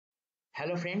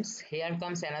Hello friends, here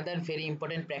comes another very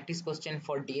important practice question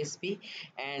for DSP,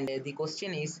 and the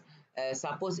question is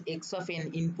suppose x of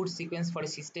n input sequence for a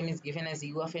system is given as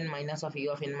u of n minus of u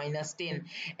of n minus 10,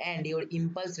 and your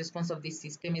impulse response of this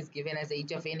system is given as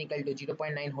h of n equal to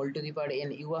 0.9 whole to the power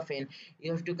n u of n.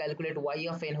 You have to calculate y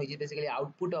of n, which is basically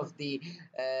output of the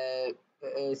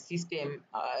system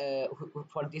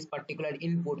for this particular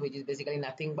input, which is basically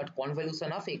nothing but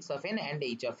convolution of x of n and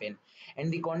h of n,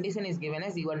 and the condition is given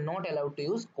as you are not allowed to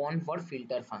use conv for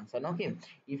filter function. Okay,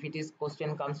 if it is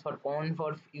question comes for conv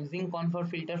for using conv for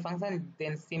filter function,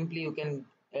 then simply you can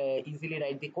easily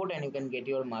write the code and you can get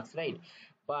your marks, right?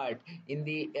 But in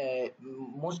the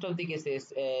most of the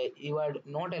cases you are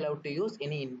not allowed to use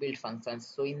any inbuilt functions.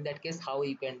 So in that case, how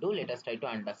you can do, let us try to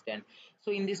understand.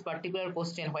 So in this particular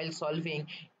question, while solving,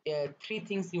 three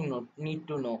things you need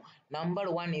to know.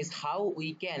 Number one is how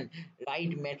we can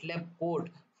write MATLAB code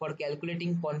for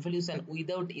calculating convolution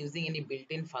without using any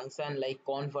built-in function like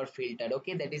conv or filter.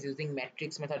 Okay, that is using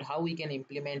matrix method. How we can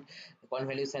implement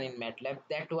convolution in MATLAB,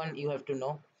 that one you have to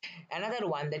know. Another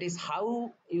one, that is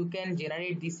how you can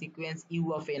generate the sequence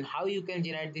u of n, how you can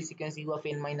generate the sequence u of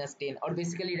n minus 10, or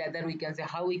basically rather we can say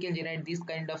how we can generate this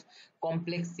kind of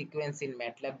complex sequence in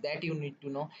MATLAB, that you need to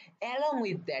know. Along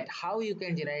with that, how you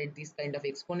can generate this kind of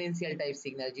exponential type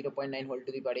signal 0.9 whole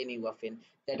to the power n u of n,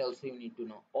 that also you need to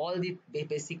know. All the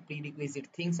basic prerequisite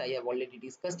things I have already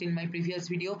discussed in my previous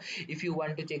video. If you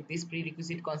want to check this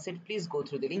prerequisite concept, please go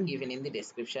through the link given in the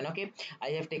description. Okay, I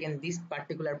have taken this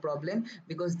particular problem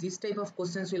because this type of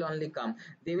questions will only come.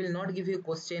 They will not give you a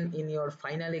question in your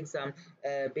final exam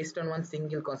based on one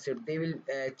single concept. They will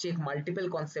check multiple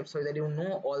concepts so that you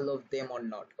know all of them or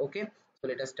not. Okay, so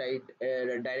let us try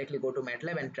directly go to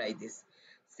MATLAB and try this.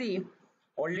 See,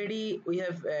 already we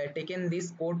have taken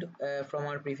this code from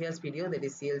our previous video, that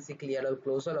is CLC clear all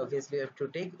closure. Obviously you have to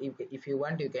take, if you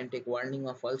want you can take warning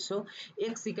of also.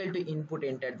 X equal to input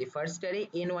enter the first array,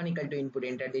 n1 equal to input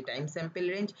enter the time sample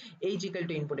range, h equal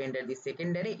to input enter the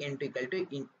second array, n2 equal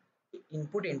to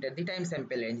input enter the time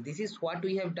sample range. This is what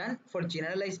we have done for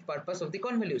generalized purpose of the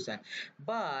convolution,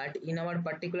 but in our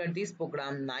particular this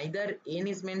program neither n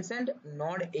is mentioned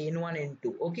nor n1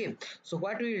 n2. Okay, so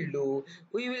what we will do,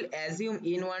 we will assume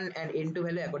n1 and n2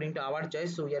 value according to our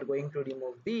choice. So we are going to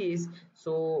remove this.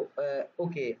 So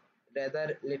okay,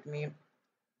 rather let me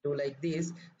do like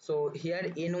this. So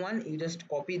here n1, you just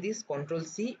copy this, control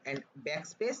C and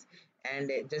backspace,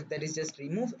 and just that is just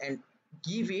remove and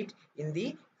give it in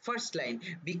the first line,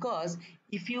 because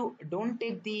if you don't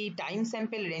take the time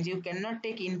sample range you cannot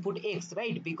take input x,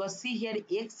 right? Because see here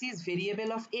x is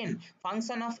variable of n,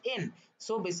 function of n,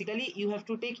 so basically you have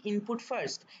to take input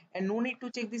first and no need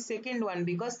to check the second one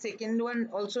because second one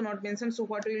also not mentioned. So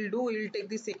what we will do, we will take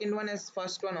the second one as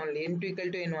first one only, n2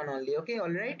 equal to n1 only. Okay, all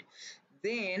right,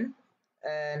 then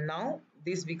now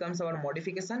this becomes our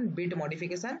modification, bit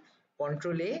modification,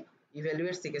 control A,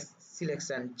 evaluate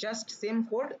selection, just same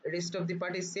code, rest of the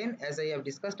part is same as I have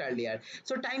discussed earlier.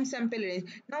 So time sample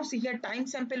range, now see here time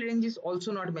sample range is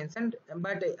also not mentioned,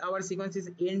 but our sequence is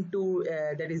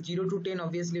n2, that is 0 to 10,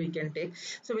 obviously we can take.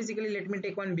 So basically let me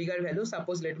take one bigger value,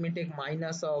 suppose let me take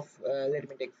minus of let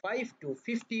me take 5 to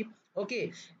 50.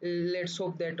 Okay, let's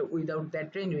hope that without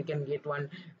that range we can get one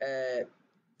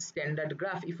standard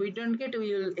graph. If we don't get,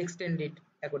 we will extend it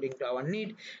according to our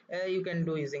need. You can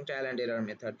do using trial and error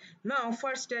method. Now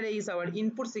first array is our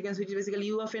input sequence, which is basically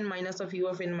u of n minus of u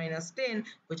of n minus 10,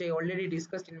 which I already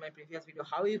discussed in my previous video.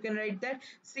 How you can write that?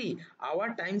 See,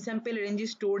 our time sample range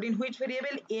is stored in which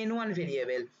variable? N1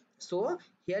 variable. So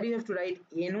here you have to write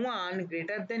n1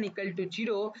 greater than equal to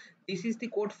 0. This is the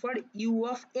code for u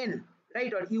of n,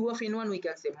 right? Or u of n1 we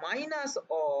can say minus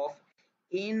of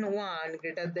n1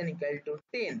 greater than equal to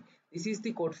 10. This is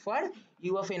the code for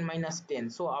u of n minus 10.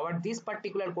 So our this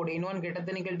particular code n1 greater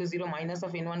than equal to 0 minus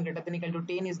of n1 greater than equal to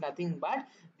 10 is nothing but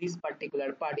this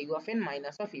particular part, u of n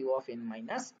minus of u of n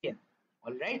minus 10.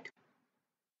 All right,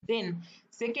 then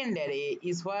second array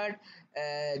is what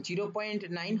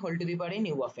 0.9 whole to the power n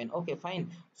u of n. Okay, fine.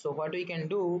 So what we can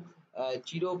do,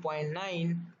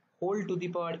 0.9 whole to the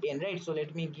power n, right? So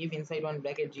let me give inside one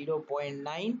bracket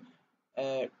 0.9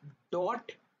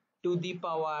 dot to the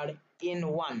power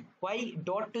n1. Why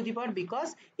dot to the power?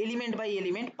 Because element by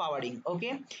element powering.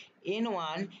 Okay,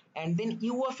 n1 and then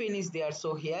u of n is there,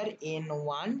 so here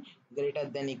n1 greater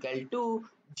than equal to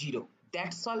 0.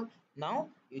 That's all. Now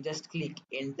you just click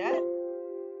enter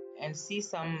and see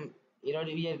some error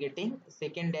we are getting.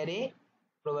 Second array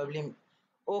probably.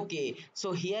 Okay,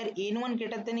 so here n1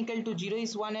 greater than equal to 0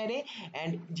 is one array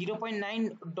and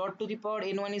 0.9 dot to the power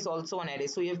n1 is also one array,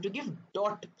 so you have to give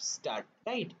dot start,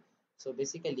 right? So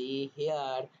basically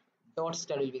here dot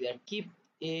star will be there. Keep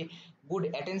a good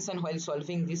attention while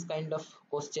solving this kind of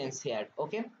questions here.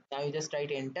 Okay, now you just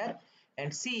write enter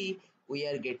and see we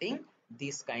are getting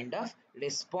this kind of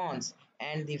response,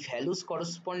 and the values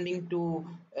corresponding to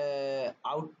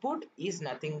output is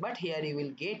nothing but here you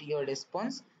will get your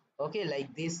response. Okay,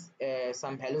 like this,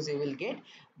 some values you will get,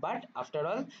 but after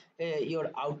all your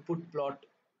output plot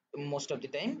most of the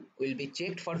time will be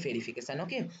checked for verification.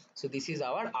 Okay, so this is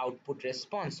our output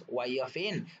response y of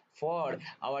n for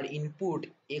our input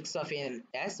x of n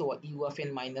as u of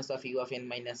n minus of u of n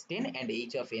minus 10 and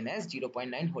h of n as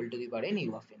 0.9 whole to the power n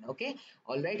u of n. Okay,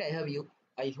 all right,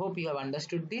 I hope you have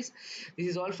understood this. This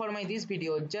is all for my this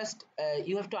video. Just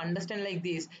you have to understand like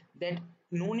this, that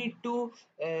no need to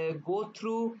go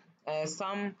through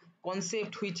some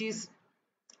concept which is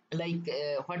like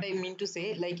what I mean to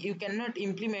say, like you cannot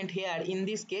implement here in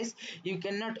this case, you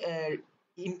cannot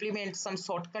implement some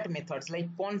shortcut methods like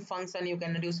conv function you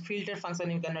cannot use, filter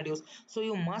function you cannot use. So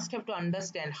you must have to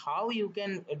understand how you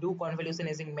can do convolution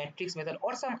using matrix method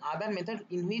or some other method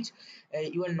in which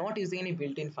you are not using any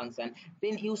built-in function.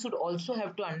 Then you should also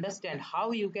have to understand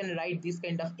how you can write this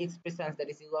kind of expressions, that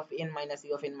is u of n minus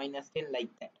u of n minus 10, like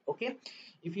that. Okay,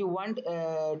 if you want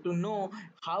to know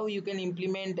how you can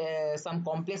implement some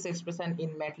complex expression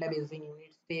in MATLAB using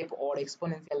unit step or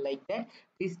exponential like that,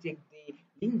 please check the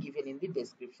link given in the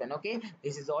description. Okay,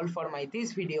 this is all for my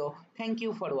this video. Thank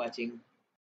you for watching.